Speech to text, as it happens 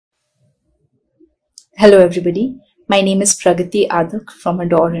Hello everybody, my name is Pragati Adak from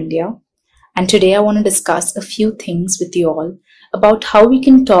Adore India, and today I want to discuss a few things with you all about how we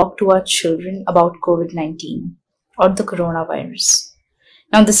can talk to our children about COVID-19 or the coronavirus.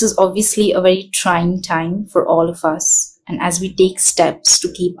 Now this is obviously a very trying time for all of us, and as we take steps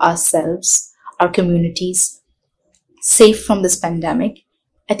to keep ourselves, our communities safe from this pandemic,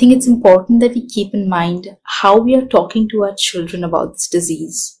 I think it's important that we keep in mind how we are talking to our children about this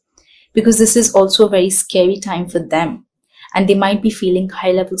disease, because this is also a very scary time for them and they might be feeling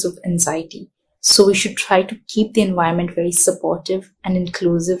high levels of anxiety. So we should try to keep the environment very supportive and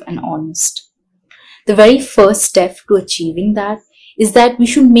inclusive and honest. The very first step to achieving that is that we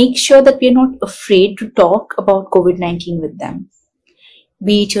should make sure that we are not afraid to talk about COVID-19 with them.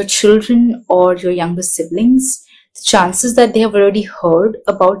 Be it your children or your younger siblings, the chances that they have already heard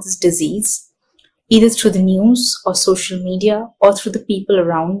about this disease, either through the news or social media or through the people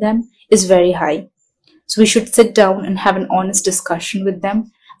around them, is very high. So we should sit down and have an honest discussion with them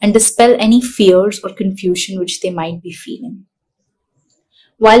and dispel any fears or confusion which they might be feeling.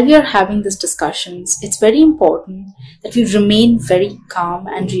 While we are having these discussions, it's very important that we remain very calm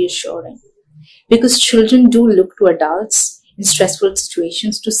and reassuring, because children do look to adults in stressful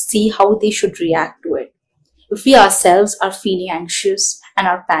situations to see how they should react to it. If we ourselves are feeling anxious and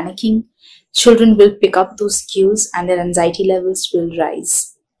are panicking, children will pick up those cues and their anxiety levels will rise.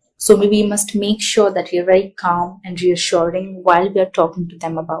 So we must make sure that we are very calm and reassuring while we are talking to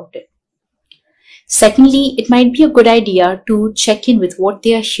them about it. Secondly, it might be a good idea to check in with what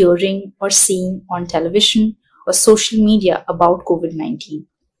they are hearing or seeing on television or social media about COVID-19.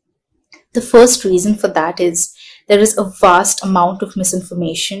 The first reason for that is there is a vast amount of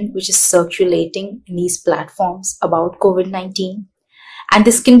misinformation which is circulating in these platforms about COVID-19, and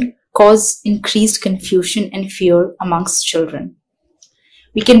this can cause increased confusion and fear amongst children.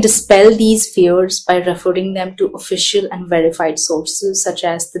 We can dispel these fears by referring them to official and verified sources such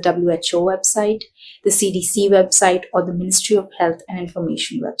as the WHO website, the CDC website, or the Ministry of Health and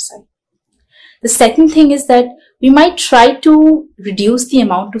Information website. The second thing is that we might try to reduce the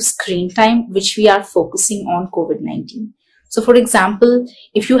amount of screen time which we are focusing on COVID-19. So for example,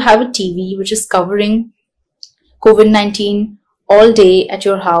 if you have a TV which is covering COVID-19 all day at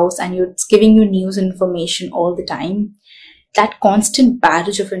your house and it's giving you news and information all the time, that constant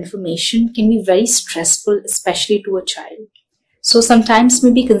barrage of information can be very stressful, especially to a child. So sometimes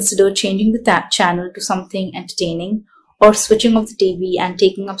maybe consider changing the channel to something entertaining or switching off the TV and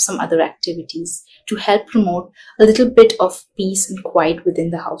taking up some other activities to help promote a little bit of peace and quiet within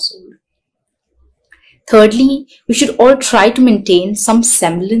the household. Thirdly, we should all try to maintain some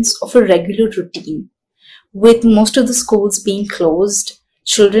semblance of a regular routine. With most of the schools being closed,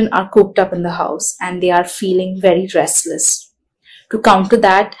 children are cooped up in the house and they are feeling very restless. To counter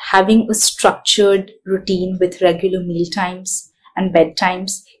that, having a structured routine with regular meal times and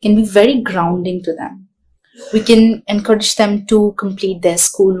bedtimes can be very grounding to them. We can encourage them to complete their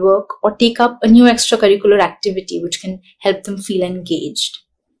schoolwork or take up a new extracurricular activity which can help them feel engaged.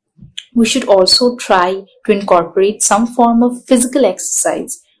 We should also try to incorporate some form of physical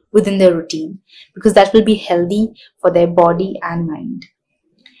exercise within their routine, because that will be healthy for their body and mind.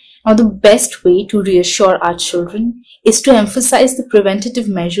 Now, the best way to reassure our children is to emphasize the preventative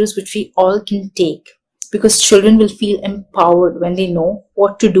measures which we all can take, because children will feel empowered when they know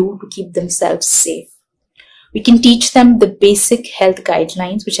what to do to keep themselves safe. We can teach them the basic health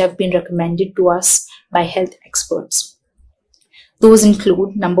guidelines which have been recommended to us by health experts. Those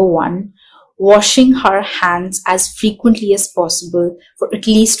include, number one, washing our hands as frequently as possible for at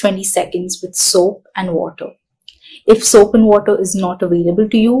least 20 seconds with soap and water. If soap and water is not available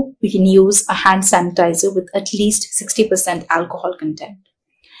to you, we can use a hand sanitizer with at least 60% alcohol content.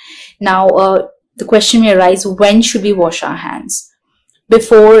 Now, the question may arise, when should we wash our hands?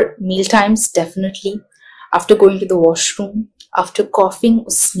 Before meal times, definitely. After going to the washroom, after coughing or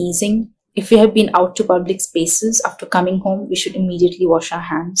sneezing. If we have been out to public spaces, after coming home, we should immediately wash our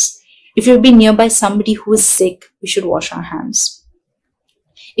hands. If you've been nearby somebody who is sick, we should wash our hands.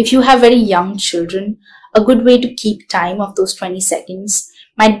 If you have very young children, a good way to keep time of those 20 seconds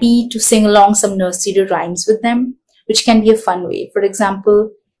might be to sing along some nursery rhymes with them, which can be a fun way. For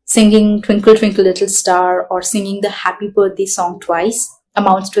example, singing Twinkle Twinkle Little Star or singing the Happy Birthday song twice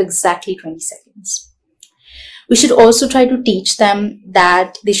amounts to exactly 20 seconds. We should also try to teach them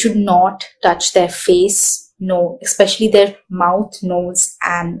that they should not touch their face, especially their mouth, nose,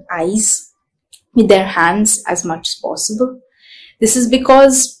 and eyes with their hands as much as possible. This is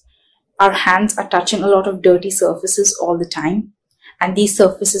because our hands are touching a lot of dirty surfaces all the time, and these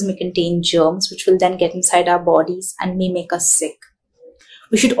surfaces may contain germs which will then get inside our bodies and may make us sick.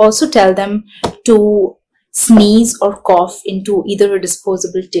 We should also tell them to sneeze or cough into either a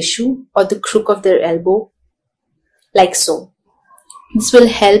disposable tissue or the crook of their elbow, like so. This will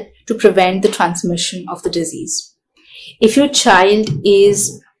help to prevent the transmission of the disease. If your child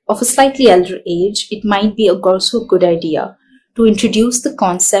is of a slightly elder age, it might be also a good idea to introduce the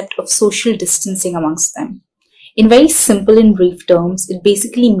concept of social distancing amongst them. In very simple and brief terms, it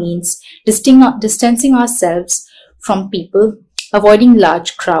basically means distancing ourselves from people, avoiding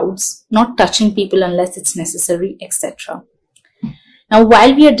large crowds, not touching people unless it's necessary, etc. Now,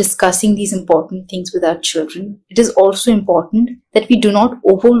 while we are discussing these important things with our children, it is also important that we do not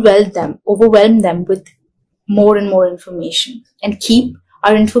overwhelm them with more and more information, and keep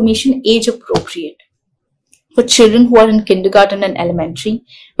our information age appropriate. For children who are in kindergarten and elementary,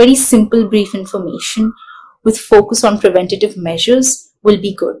 very simple, brief information with focus on preventative measures will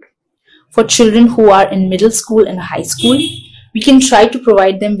be good. For children who are in middle school and high school, we can try to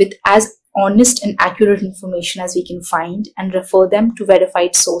provide them with as honest and accurate information as we can find and refer them to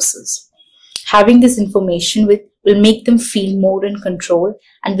verified sources. Having this information will make them feel more in control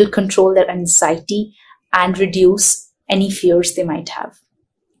and will control their anxiety and reduce any fears they might have.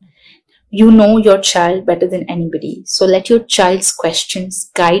 You know your child better than anybody, so let your child's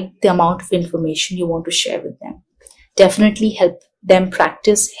questions guide the amount of information you want to share with them. Definitely help them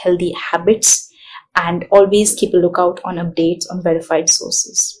practice healthy habits and always keep a lookout on updates on verified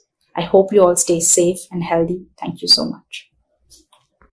sources. I hope you all stay safe and healthy. Thank you so much.